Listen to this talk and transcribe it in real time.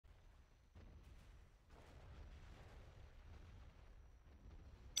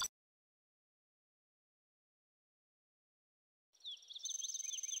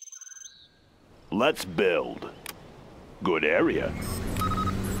Let's build. Good area.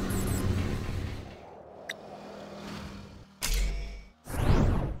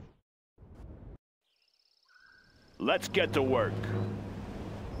 Let's get to work.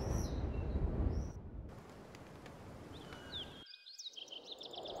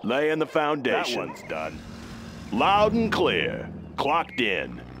 Laying the foundation. That one's done. Loud and clear. Clocked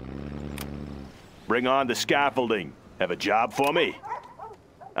in. Bring on the scaffolding. Have a job for me?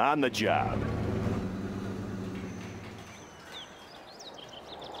 On the job.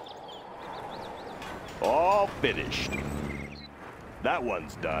 All finished. That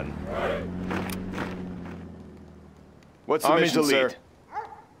one's done. What's the mission, sir?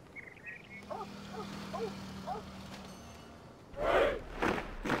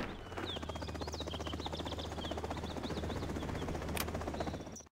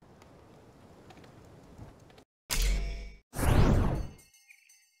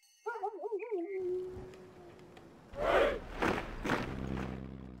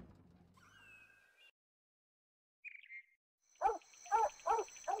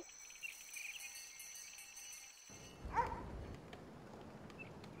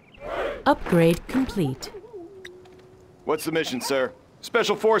 Upgrade complete. What's the mission, sir?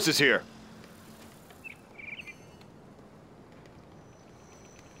 Special Forces here.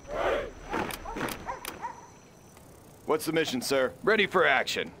 What's the mission, sir? Ready for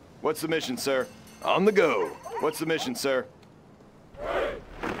action. What's the mission, sir? On the go. What's the mission, sir?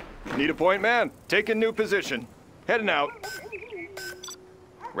 Need a point, man? Taking new position. Heading out.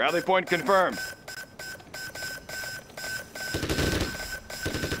 Rally point confirmed.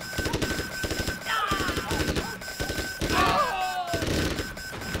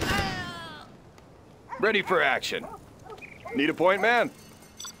 Ready for action. Need a point, man?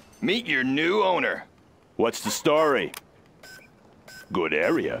 Meet your new owner. What's the story? Good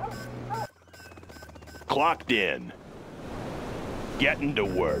area. Clocked in. Getting to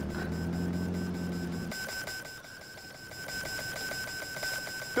work.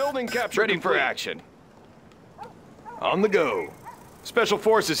 Building capture ready complete. For action. On the go. Special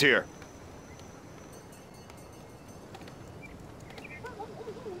Forces here.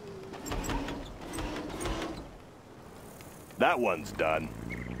 That one's done.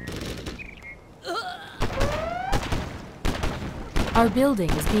 Our building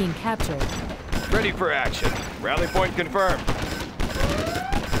is being captured. Ready for action. Rally point confirmed.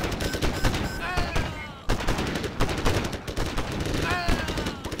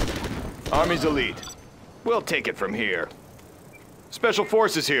 Army's elite. We'll take it from here. Special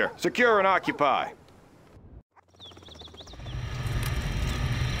Forces here. Secure and occupy.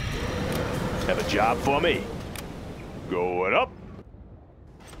 Have a job for me? Going up.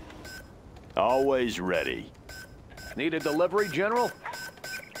 Always ready. Need a delivery, General?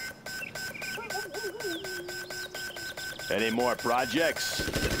 Any more projects?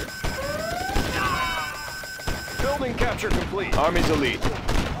 Building capture complete. Army's elite.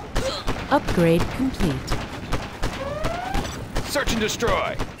 Upgrade complete. Search and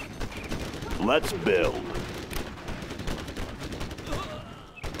destroy. Let's build.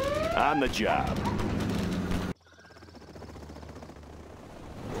 On the job.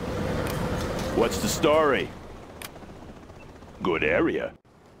 What's the story? Good area.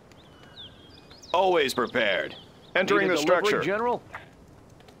 Always prepared. Entering the structure. General?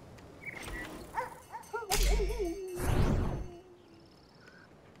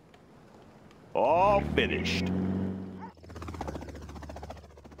 All finished.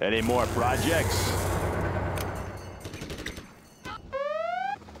 Any more projects?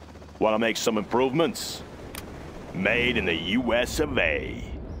 Want to make some improvements? Made in the US of A.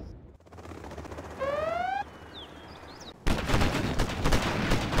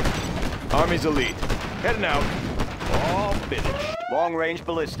 Army's elite. Heading out. All finished. Long-range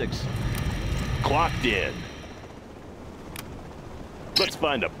ballistics. Clocked in. Let's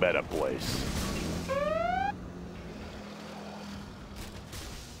find a better place.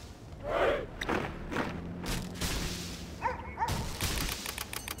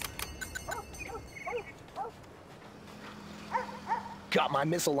 Got my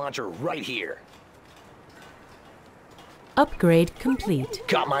missile launcher right here. Upgrade complete.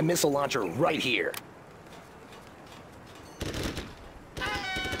 Got my missile launcher right here.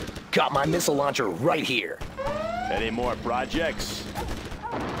 Got my missile launcher right here. Any more projects?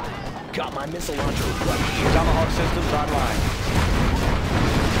 Got my missile launcher right here. Tomahawk systems online.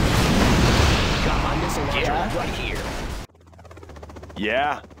 Got my missile launcher right here.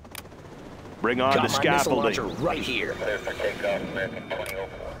 Yeah? Bring on the scaffolding. Got my missile launcher right here.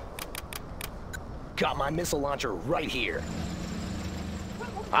 Got my missile launcher right here.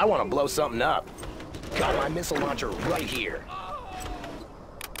 I want to blow something up. Got my missile launcher right here.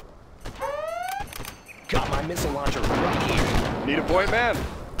 Got my missile launcher right here. Need a point man?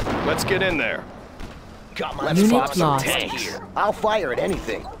 Let's get in there. Got my Unit missile launcher lost. right here. I'll fire at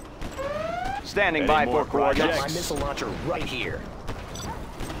anything. Standing Any by more for Got coordinates. my missile launcher right here.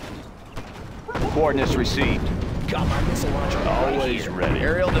 Coordinates received. Got my missile launcher right Always here. ready.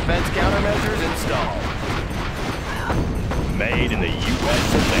 Aerial defense countermeasures installed. Made in the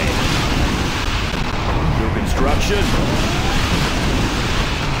U.S. of A. New construction.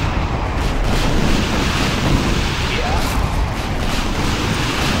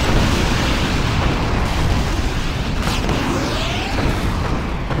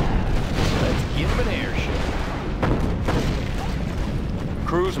 Let's give him an airship.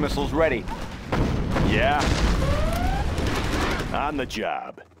 Cruise missiles ready. Yeah. On the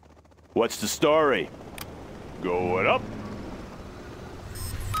job. What's the story? Going up.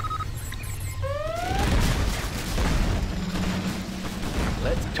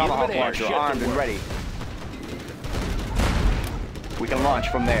 Let's Tomahawk give him an launcher airship armed to and work. ready. We can launch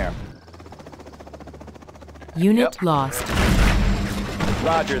from there. Unit Yep. lost.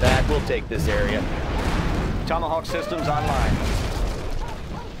 Roger that. We'll take this area. Tomahawk systems online.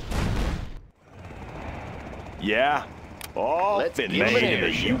 Yeah. All Let's finished. give 'em an Made in the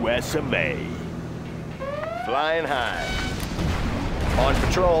airship. U.S. of A. Flying high. On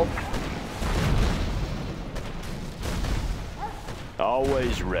patrol.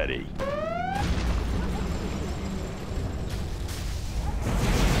 Always ready.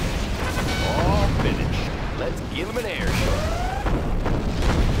 All finished. Let's give him an airship.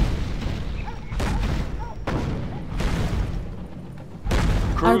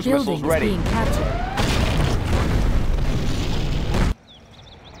 Our Cruise building missiles is ready. being captured.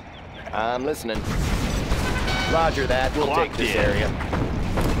 I'm listening. Roger that. We'll Clocked take this in. area.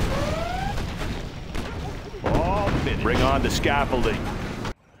 All finished. Bring on the scaffolding.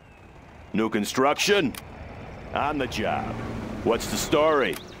 New construction. On the job. What's the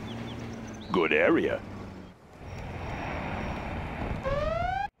story? Good area.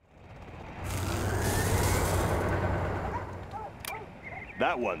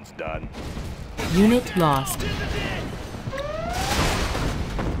 That one's done. Unit lost.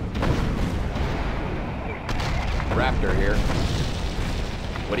 Raptor here.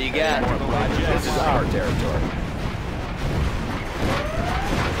 What do you got? This is our territory.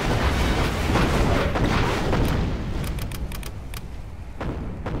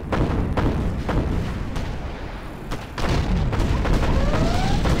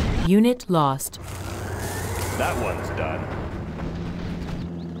 Unit lost. That one's done.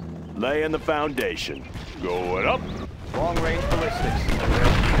 Laying the foundation. Going up. Long-range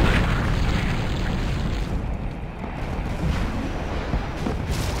ballistics.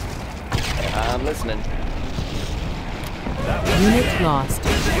 I'm listening. Unit lost.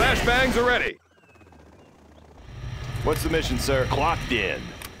 Flashbangs are ready. What's the mission, sir? Clocked in.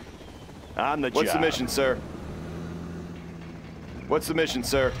 On the job. What's the mission, sir? What's the mission,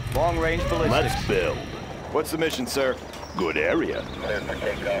 sir? Long-range ballistics. Let's build. What's the mission, sir? Good area.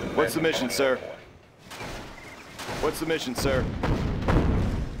 What's the mission, sir? What's the mission, sir?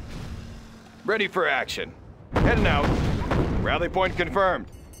 Ready for action. Heading out. Rally point confirmed.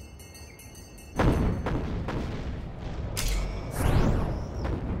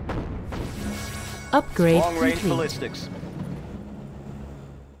 Upgrade Long-range complete. ballistics.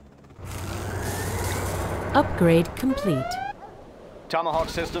 Upgrade complete. Tomahawk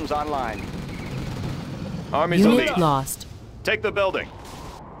systems online. Army's Unit elite. lost. Take the building.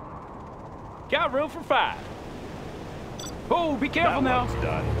 Got room for 5. Oh, be That careful now. one's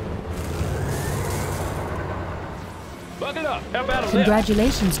done. Bucket up. How about a lift?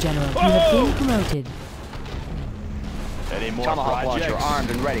 Congratulations, General. You have been promoted. Any more Tomahawk launcher projects? armed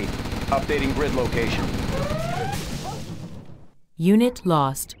and ready. Updating grid location. Unit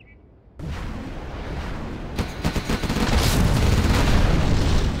lost.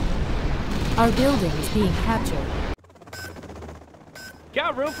 Our building is being captured.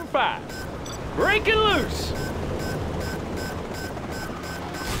 Got room for 5. Breaking loose.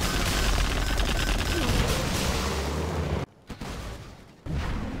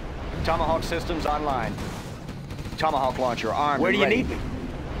 Tomahawk systems online. Tomahawk launcher armed Where and do you ready. need me?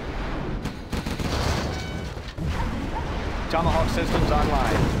 Tomahawk systems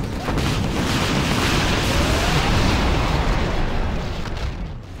online.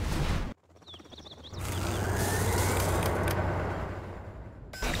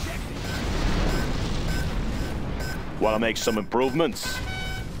 Want to make some improvements?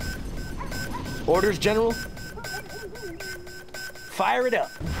 Orders, General? Fire it up.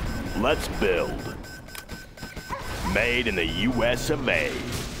 Let's build. Made in the US of A.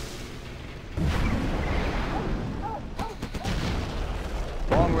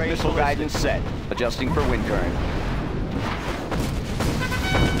 Long-range missile guidance set. Adjusting for wind current.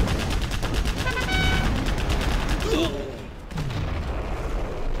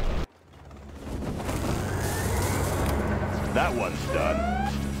 That one's done.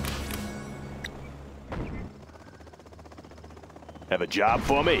 Have a job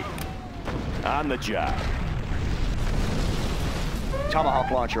for me? On the job.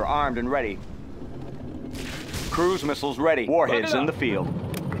 Tomahawk launcher armed and ready. Cruise missiles ready. Warheads in the field.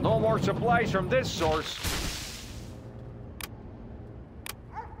 No more supplies from this source.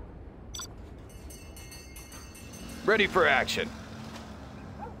 Ready for action.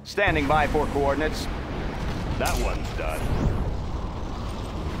 Standing by for coordinates. That one's done.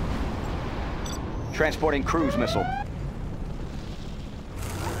 Transporting cruise missile.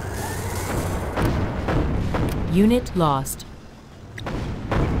 Unit lost.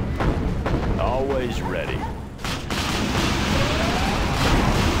 Always ready.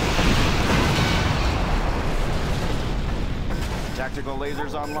 Tactical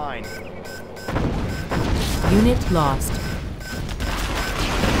lasers online. Unit lost.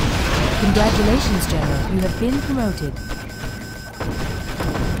 Congratulations, General. You have been promoted.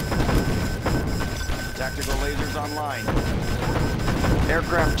 Tactical lasers online.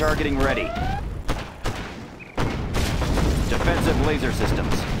 Aircraft targeting ready. Defensive laser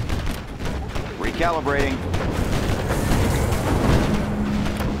systems. Recalibrating.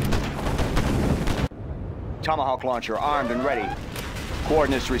 Tomahawk launcher armed and ready.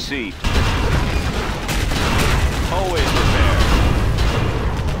 Coordinates received. Always prepared.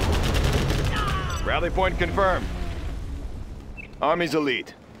 Rally point confirmed. Army's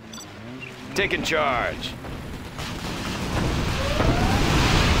elite. Taking charge.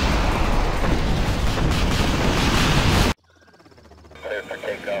 Clear for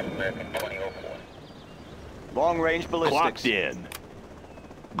takeoff, American 2004. Long-range ballistics. Clocked in.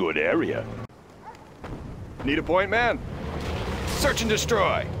 Good area. Need a point, man? Search and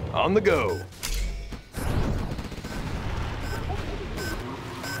destroy. On the go.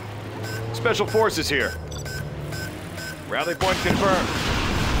 Special forces here. Rally point confirmed.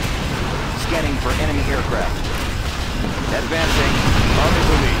 Scanning for enemy aircraft. Advancing. Army's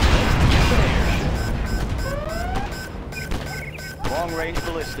elite. Long-range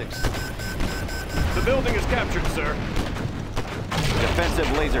ballistics. The building is captured, sir.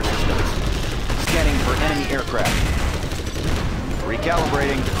 Defensive laser systems. Scanning for enemy aircraft.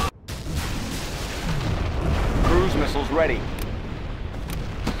 Recalibrating. Cruise missiles ready.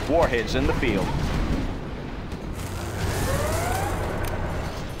 Warheads in the field.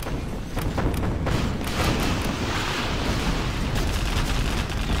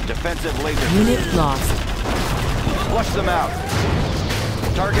 Defensive laser. Unit lost. Flush them out.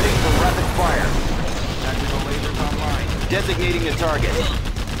 Targeting for rapid fire. Tactical lasers online. Designating the target.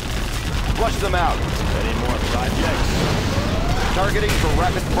 Flush them out. Any more projects? Targeting for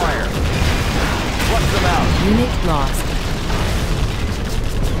rapid fire. Flush them out. Unit lost.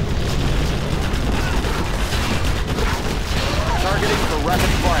 Targeting for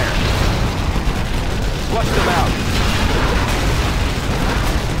rapid fire. Flush them out.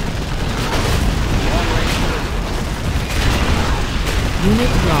 Long range.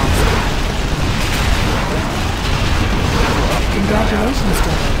 Unit lost. Congratulations,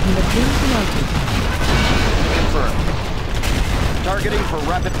 General. You have been promoted. Confirmed. Targeting for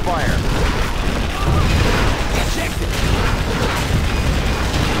rapid fire. Ejected.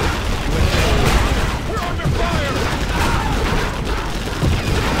 We're under fire!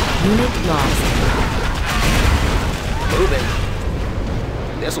 Unit lost. Moving.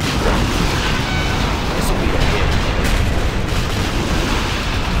 This'll be done. This'll be a hit.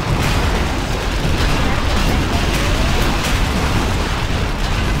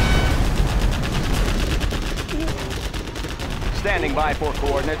 Standing by for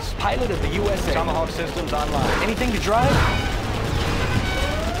coordinates. Pilot of the USA. Tomahawk systems online. Anything to drive?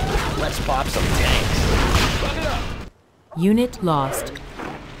 Let's pop some tanks. Buck it up! Unit lost.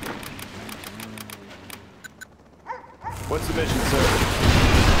 What's the mission, sir?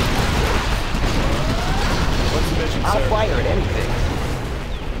 What's the mission, I'll sir? fire at anything.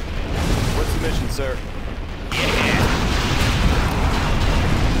 What's the mission, sir?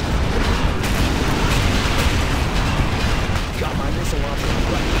 Got my missile launcher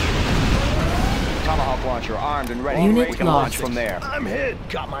right here. Tomahawk launcher armed and ready. Unit We can lost. launch from there. I'm hit.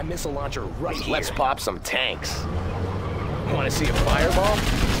 Got my missile launcher right here. Let's pop some tanks. Want to see a fireball?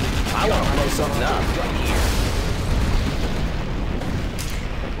 I want to blow something up. Right here.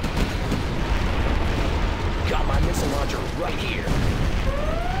 Missile launcher right here.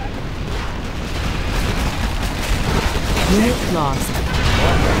 Unit lost.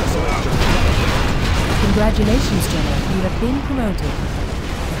 Congratulations, General. You have been promoted.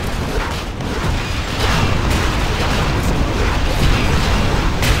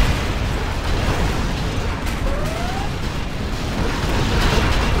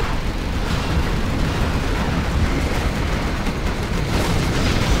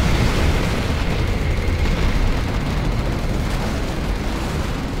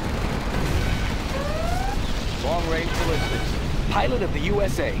 Long-range ballistics. Pilot of the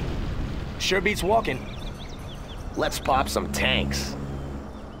USA. Sure beats walking. Let's pop some tanks.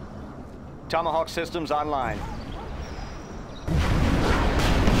 Tomahawk systems online.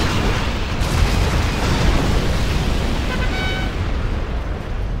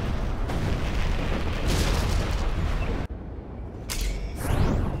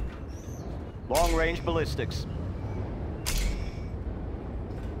 Long-range ballistics.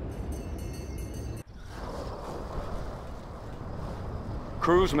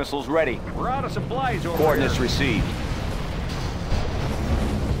 Cruise missiles ready. We're out of supplies over Coordinates here. received.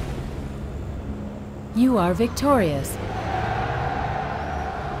 You are victorious.